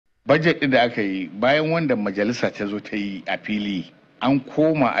Budget ɗin da aka yi bayan wanda majalisa ta zo ta yi a fili, an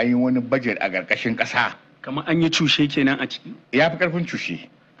koma an yi wani budget a ƙarƙashin ƙasa. Kamar an yi cushe kenan a ciki? Ya fi ƙarfin cushe.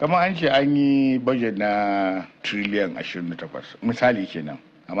 Kamar an ce an yi budget na trillion 28 misali kenan.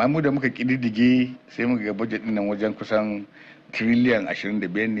 Amma mu da muka ƙididdige sai muka ga budget ɗin nan wajen kusan trillion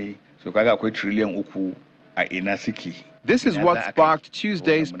 25 ne, so kaga akwai trillion 3 a ina suke. This is what sparked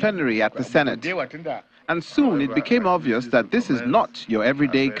Tuesday's plenary at the Senate. And soon it became obvious that this is not your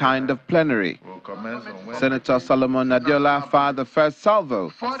everyday kind of plenary. Senator Solomon Adiola fired the first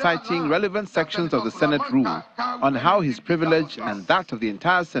salvo, citing relevant sections of the Senate rule on how his privilege and that of the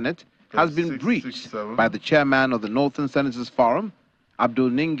entire Senate has been breached by the chairman of the Northern Senators Forum,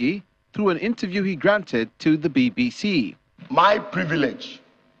 Abdul Ningi, through an interview he granted to the BBC. My privilege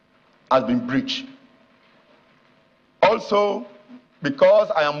has been breached. Also, because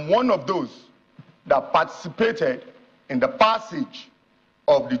I am one of those that participated in the passage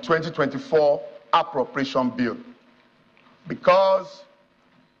of the 2024 appropriation bill. Because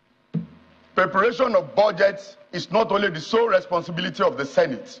preparation of budgets is not only the sole responsibility of the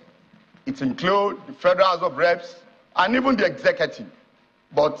Senate, it includes the Federal House of Reps and even the executive.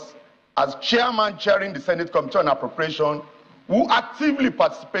 But as chairman chairing the Senate Committee on Appropriation, who actively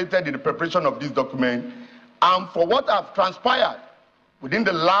participated in the preparation of this document, and for what have transpired within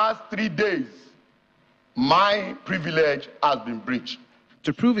the last 3 days, my privilege has been breached.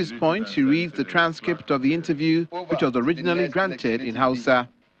 To prove his point, he reads the transcript of the interview, which was originally granted in Hausa.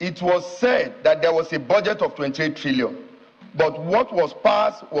 It was said that there was a budget of 28 trillion, but what was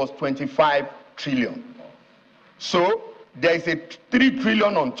passed was 25 trillion. So there is a 3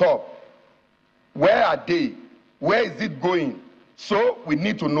 trillion on top. Where are they? Where is it going? So we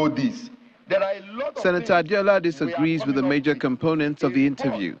need to know this. There are a lot of Senator Adiola disagrees with the major components of the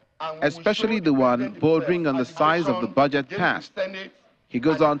interview, especially the one bordering on the size of the budget passed. He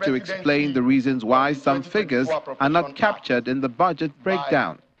goes on to explain the reasons why some figures are not captured in the budget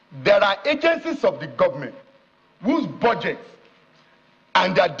breakdown. There are agencies of the government whose budgets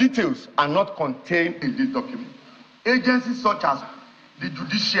and their details are not contained in this document. Agencies such as the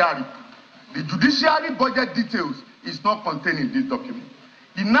judiciary. The judiciary budget details is not contained in this document.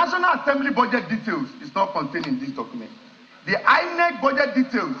 The National Assembly budget details is not contained in this document. The INEC budget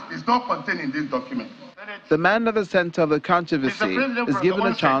details is not contained in this document. The man at the center of the controversy is given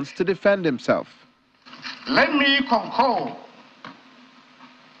a chance to defend himself. Let me concur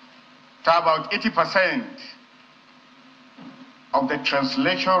to about 80% of the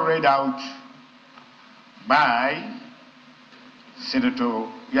translation read out by Senator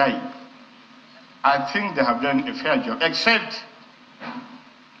Yai. I think they have done a fair job, except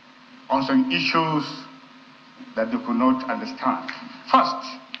on some issues that they could not understand. First,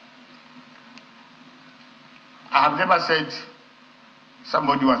 I have never said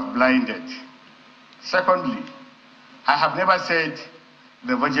somebody was blinded. Secondly, I have never said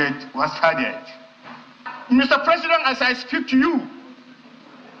the budget was funded. Mr. President, as I speak to you,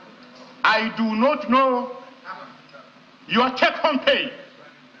 I do not know your take-home pay.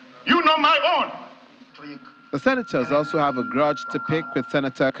 You know my own. The senators also have a grudge to pick with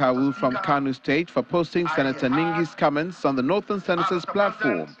Senator Kawu from Kano State for posting Senator Ningi's comments on the Northern Senators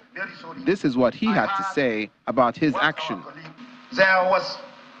platform. This is what he had to say about his action. There was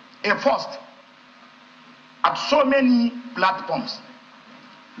a post at so many platforms,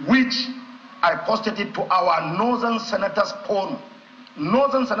 which I posted it to our Northern Senators Forum.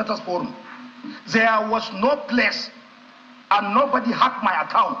 Northern Senators Forum. There was no place and nobody hacked my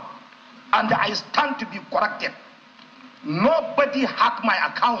account. And I stand to be corrected. Nobody hacked my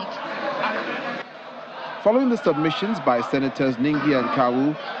account. Following the submissions by Senators Ningi and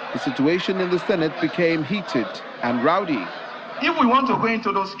Kawu, the situation in the Senate became heated and rowdy. If we want to go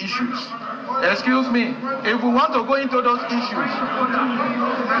into those issues, excuse me, if we want to go into those issues,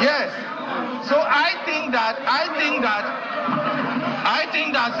 yes. So I think that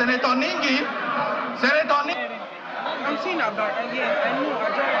Senator Ningi, I'm seeing about again. I know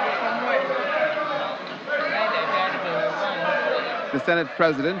The Senate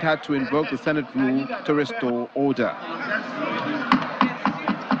President had to invoke the Senate rule to restore order.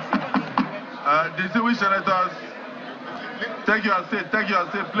 Distinguished senators, take your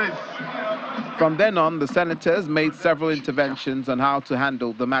seat, please. From then on, the senators made several interventions on how to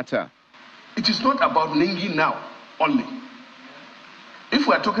handle the matter. It is not about Ningi now only. If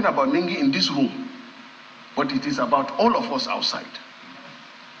we are talking about Ningi in this room, but it is about all of us outside.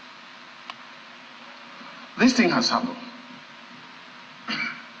 This thing has happened.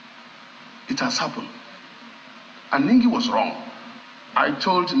 It has happened. And Ningi was wrong. I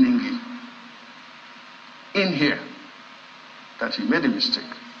told Ningi in here that he made a mistake.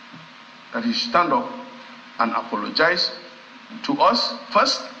 that he stand up and apologize to us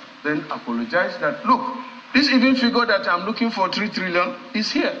first, then apologize that, look, this even figure that I'm looking for 3 trillion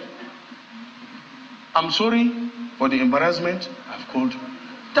is here. I'm sorry for the embarrassment I've caused.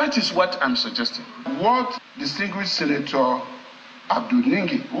 That is what I'm suggesting. What distinguished Senator Abdul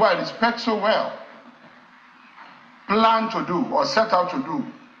Ningi, who I respect so well, planned to do or set out to do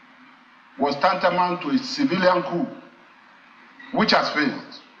was tantamount to a civilian coup, which has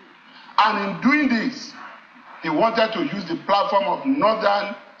failed. And in doing this, he wanted to use the platform of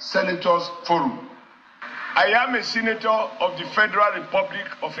Northern Senators Forum. I am a senator of the Federal Republic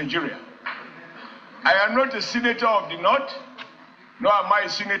of Nigeria. I am not a senator of the North, nor am I a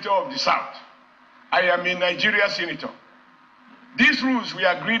senator of the South. I am a Nigeria senator. These rules we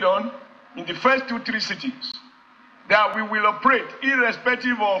agreed on in the first 2-3 sittings, that we will operate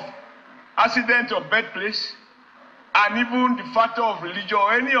irrespective of accident or birthplace, and even the factor of religion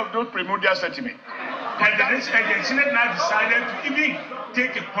or any of those primordial sentiments. And the Senate now decided to even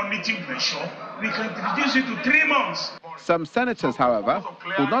take a punitive measure. We can reduce it to 3 months. Some senators, however,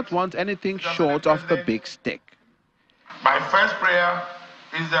 will not want anything short of the big stick. My first prayer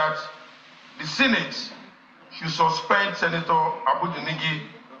is that the Senate should suspend Senator Abdul Ningi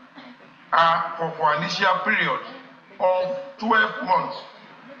for an initial period of 12 months.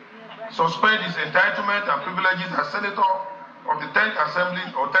 Suspend his entitlement and privileges as Senator of the 10th Assembly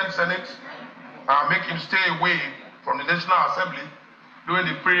or 10th Senate, and make him stay away from the National Assembly during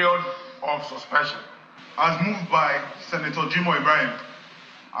the period of suspension. As moved by Senator Jimo Ibrahim,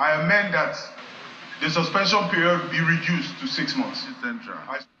 I amend that the suspension period be reduced to 6 months.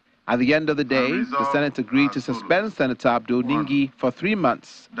 At the end of the day, the Senate agreed to suspend Senator Abdul Ningi for 3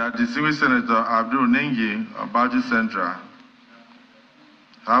 months. That distinguished Senator Abdul Ningi of Bauchi Central,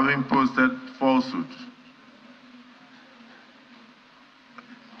 having posted falsehood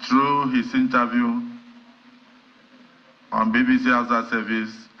through his interview on BBC Hausa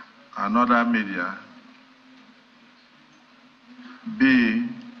Service and other media, B,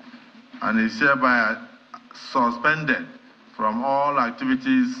 and is hereby suspended from all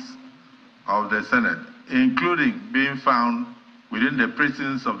activities of the Senate, including being found within the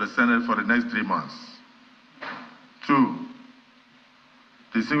precincts of the Senate for the next 3 months. 2,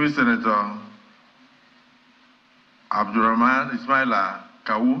 distinguished Senator Abdurrahman Ismaila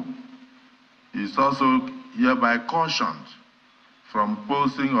Kawu is also hereby cautioned from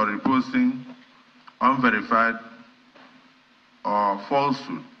posting or reposting unverified or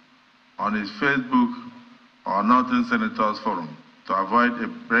falsehood on his Facebook or Northern Senators Forum to avoid a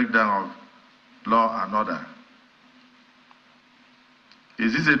breakdown of law and order.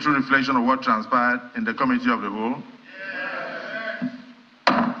 Is this a true reflection of what transpired in the Committee of the Whole?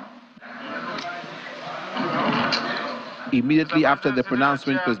 Immediately after the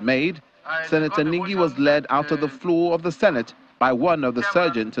pronouncement was made, Senator Ningi was led out of the floor of the Senate by one of the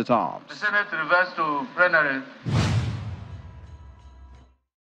sergeants-at-arms. The Senate reversed to plenary.